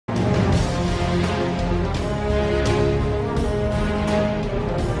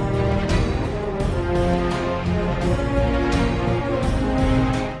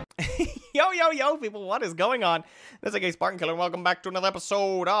yo, people, what is going on? This is AK Spartan Killer, and welcome back to another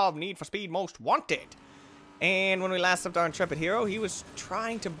episode of Need for Speed Most Wanted. And when we last left our intrepid hero, he was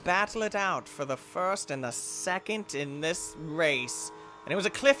trying to battle it out for the first and the second in this race. And it was a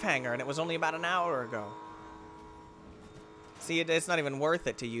cliffhanger, and it was only about an hour ago. See, it's not even worth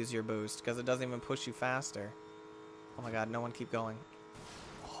it to use your boost, because it doesn't even push you faster. Oh my god, no one keep going.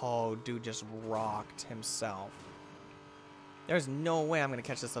 Oh, dude just rocked himself. There's no way I'm going to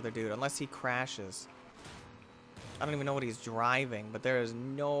catch this other dude, unless he crashes. I don't even know what he's driving, but there is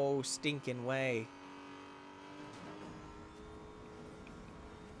no stinking way.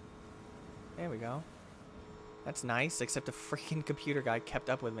 There we go. That's nice, except the freaking computer guy kept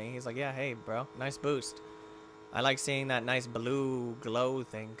up with me. He's like, yeah, hey, bro, nice boost. I like seeing that nice blue glow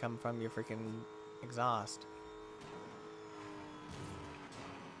thing come from your freaking exhaust.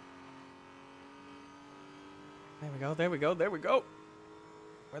 There we go, there we go, there we go.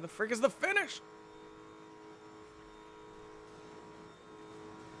 Where the frick is the finish?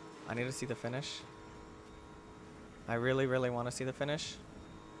 I need to see the finish. I really, really want to see the finish.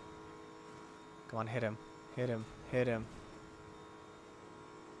 Come on, hit him. Hit him. Hit him.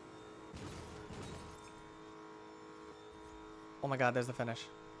 Oh my god, there's the finish.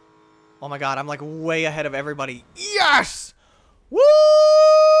 Oh my god, I'm like way ahead of everybody. Yes! Woo!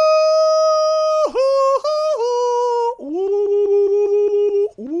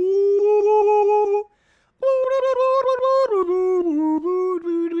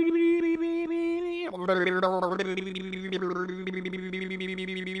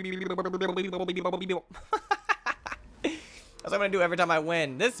 That's what I'm gonna do every time I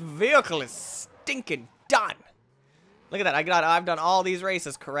win. This vehicle is stinking done. Look at that. I've done all these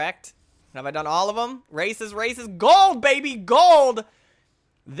races, correct? Have I done all of them? Races, gold, baby, gold.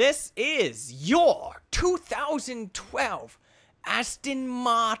 This is your 2012 Aston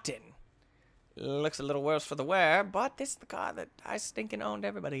Martin. Looks a little worse for the wear, but this is the car that I stinking owned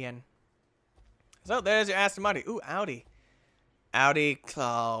everybody in. So there's your Aston Martin. Ooh, Audi. Audi.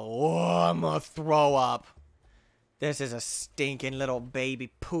 Oh, I'm gonna throw up. This is a stinking little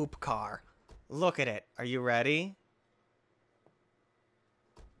baby poop car. Look at it. Are you ready?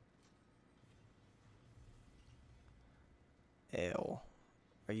 Ew.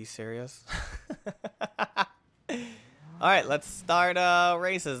 Are you serious? Alright, let's start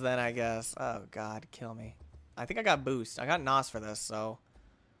races then, I guess. Oh, God, kill me. I think I got boost. I got NOS for this, so...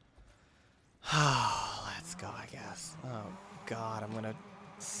 let's go, I guess. Oh, God, I'm gonna...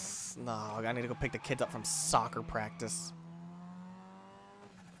 No, I need to go pick the kids up from soccer practice.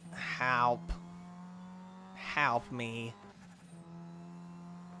 Help. Help me.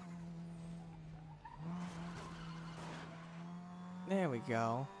 There we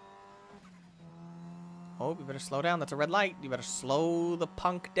go. Oh, you better slow down. That's a red light. You better slow the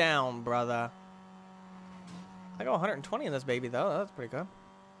punk down, brother. I got 120 in this baby, though. That's pretty good.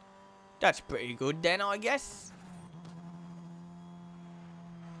 That's pretty good, then, I guess.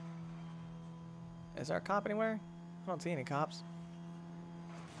 Is there a cop anywhere? I don't see any cops.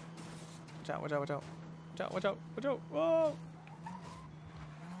 Watch out, watch out, watch out. Watch out, watch out, watch out. Whoa!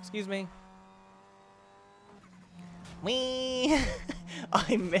 Excuse me. Whee!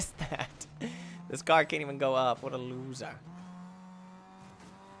 I missed that. This car can't even go up. What a loser.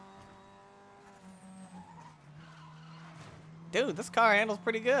 Dude, this car handles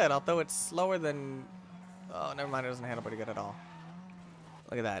pretty good, although it's slower than... Oh, never mind. It doesn't handle pretty good at all.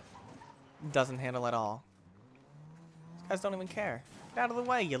 Look at that. Doesn't handle at all. These guys don't even care. Get out of the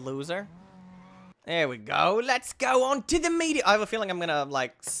way, you loser. There we go. Let's go on to the media. I have a feeling I'm gonna,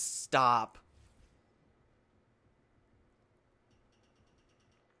 like, stop.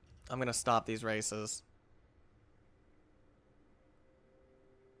 I'm gonna stop these races.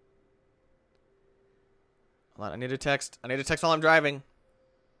 Hold on, I need to text. I need to text while I'm driving.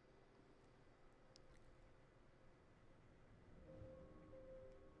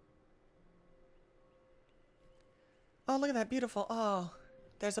 Oh, look at that, beautiful. Oh,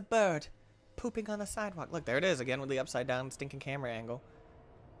 there's a bird pooping on the sidewalk. Look, there it is again with the upside down stinking camera angle.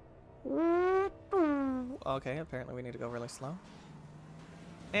 Okay, apparently we need to go really slow.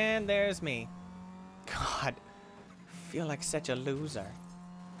 And there's me. God, I feel like such a loser.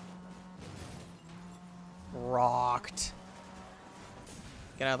 Rocked.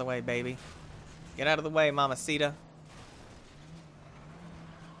 Get out of the way, baby. Get out of the way, mamacita.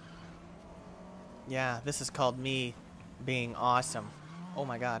 Yeah, this is called me being awesome. Oh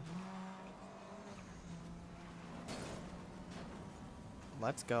my god.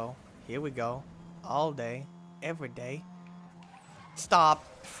 Let's go. Here we go. All day. Every day. Stop,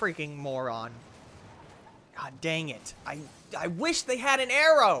 freaking moron. God dang it. I wish they had an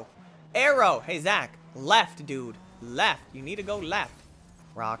arrow. Arrow. Hey, Zach. Left, dude. Left. You need to go left.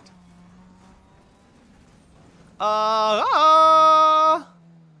 Rocked. Oh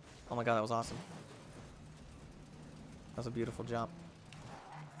my god, that was awesome. That was a beautiful jump.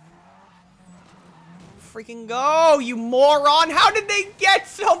 Freaking go, you moron! How did they get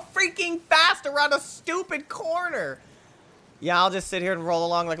so freaking fast around a stupid corner? Yeah, I'll just sit here and roll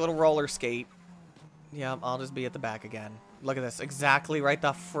along like a little roller skate. Yeah, I'll just be at the back again. Look at this. Exactly right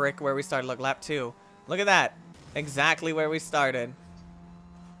the frick where we started. Look, lap 2. Look at that. Exactly where we started.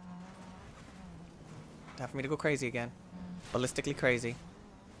 Time for me to go crazy again. Ballistically crazy.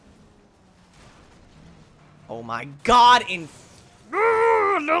 Oh my god,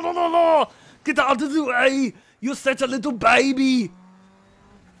 No. Get out of the way. You're such a little baby.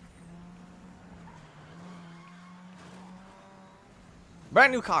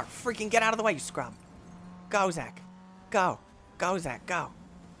 Brand new car. Freaking get out of the way, you scrub. Go, Zach. Go. Go, Zach. Go.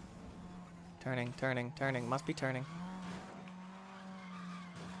 Turning, turning, turning. Must be turning.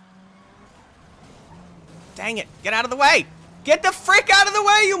 Dang it. Get out of the way. Get the frick out of the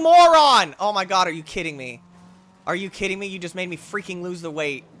way, you moron. Oh my god, are you kidding me? Are you kidding me? You just made me freaking lose the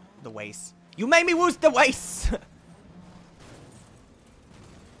weight. The waist. You made me lose the waist.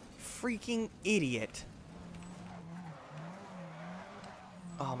 Freaking idiot.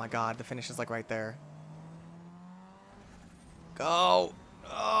 Oh my god, the finish is like right there. Go.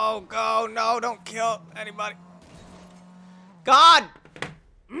 Oh, go. No, don't kill anybody. God.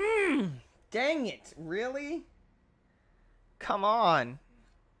 Dang it. Really? Come on.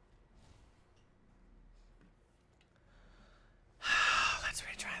 Let's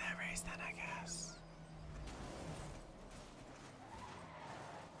retry that race then, I guess.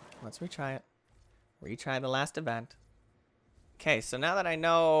 Let's retry it. Retry the last event. Okay, so now that I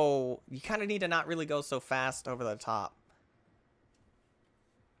know, you kind of need to not really go so fast over the top.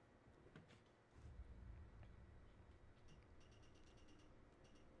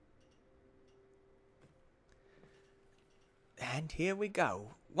 And here we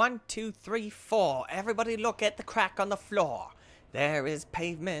go. 1, 2, 3, 4. Everybody look at the crack on the floor. There is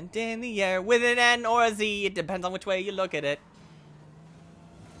pavement in the air with an N or a Z. It depends on which way you look at it.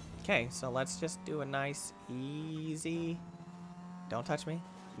 Okay, so let's just do a nice, easy... Don't touch me.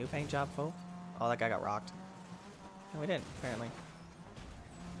 New paint job, fool. Oh, that guy got rocked. No, we didn't, apparently.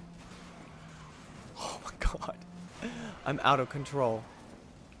 Oh my god. I'm out of control.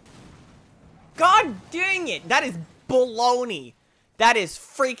 God dang it! That is baloney. That is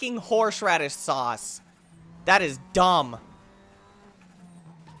freaking horseradish sauce. That is dumb.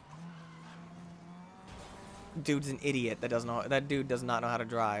 Dude's an idiot. That dude does not know how to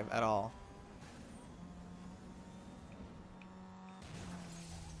drive at all.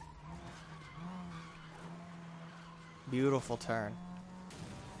 Beautiful turn.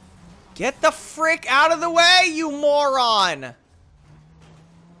 Get the frick out of the way, you moron!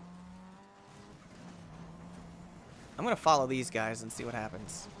 I'm gonna follow these guys and see what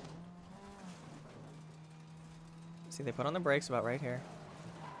happens. See, they put on the brakes about right here.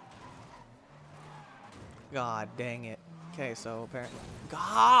 God dang it. Okay, so apparently...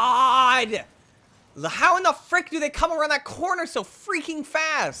 God! How in the frick do they come around that corner so freaking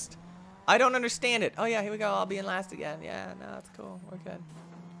fast? I don't understand it. Oh yeah, here we go. I'll be in last again. Yeah, no, that's cool. We're good.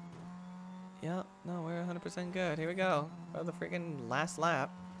 Yeah, no, we're 100% good. Here we go. For the freaking last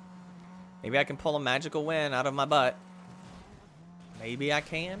lap. Maybe I can pull a magical win out of my butt. Maybe I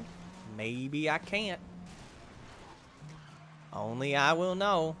can. Maybe I can't. Only I will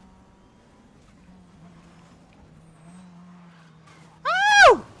know.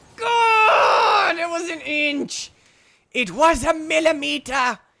 Oh! God! It was an inch! It was a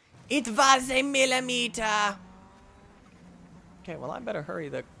millimeter! It was a millimeter! Okay, well I better hurry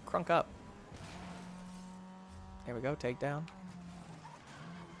the crunk up. Here we go, takedown.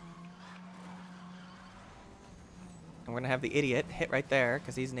 And we're gonna have the idiot hit right there,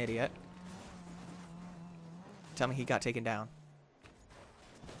 because he's an idiot. Tell me he got taken down.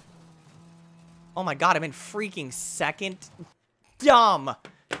 Oh my god, I'm in freaking second. Dumb.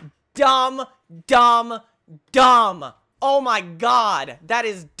 Dumb, dumb, dumb. Oh my god, that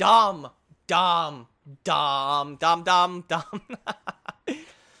is dumb. Dumb. Dumb, dumb, dumb, dumb.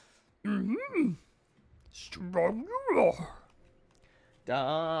 Strong.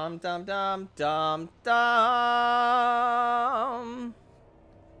 Dum dum dum dum dum.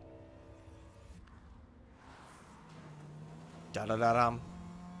 Da da da dum.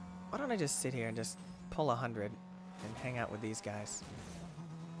 Why don't I just sit here and just pull 100 and hang out with these guys?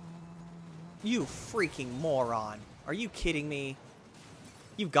 You freaking moron! Are you kidding me?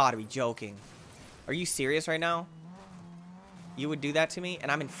 You've got to be joking. Are you serious right now? You would do that to me,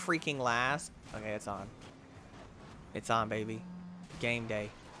 and I'm in freaking last. Okay, it's on. It's on, baby. Game day.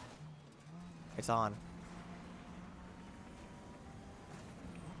 It's on.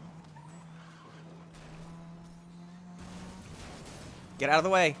 Get out of the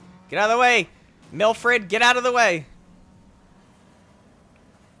way. Get out of the way. Milfred, get out of the way.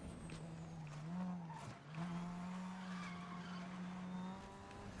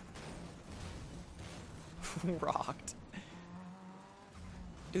 Rocked.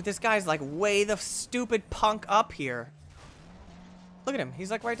 Dude, this guy's like way the stupid punk up here. Look at him.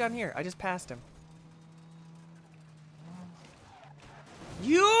 He's like right down here. I just passed him.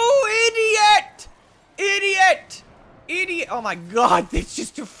 You idiot! Idiot! Idiot! Oh my god, it's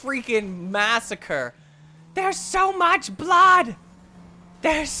just a freaking massacre. There's so much blood.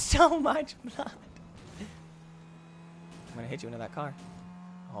 There's so much blood. I'm gonna hit you into that car.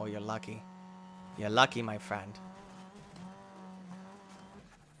 Oh, you're lucky. You're lucky, my friend.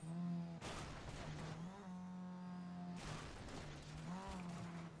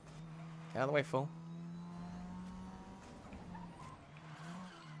 Get out of the way, fool.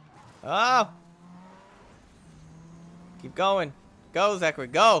 Oh! Keep going. Go, Zachary,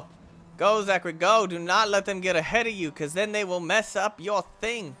 go! Go, Zachary, go! Do not let them get ahead of you, because then they will mess up your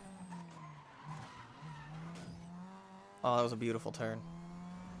thing. Oh, that was a beautiful turn.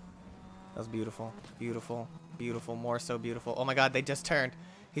 That was beautiful. Beautiful. Beautiful. More so beautiful. Oh my god, they just turned.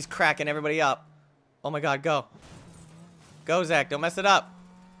 He's cracking everybody up. Oh my god, go. Go, Zach. Don't mess it up.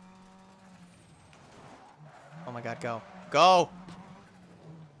 Oh my god, go. Go!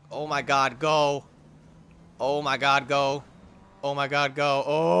 Oh my god, go. Oh my god, go. Oh my god, go.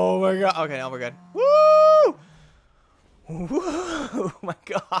 Oh my god. Okay, now we're good. Woo! Woo! Oh my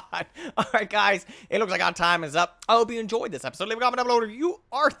god. Alright, guys. It looks like our time is up. I hope you enjoyed this episode. Leave a comment down below what you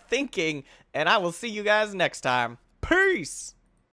are thinking. And I will see you guys next time. Peace!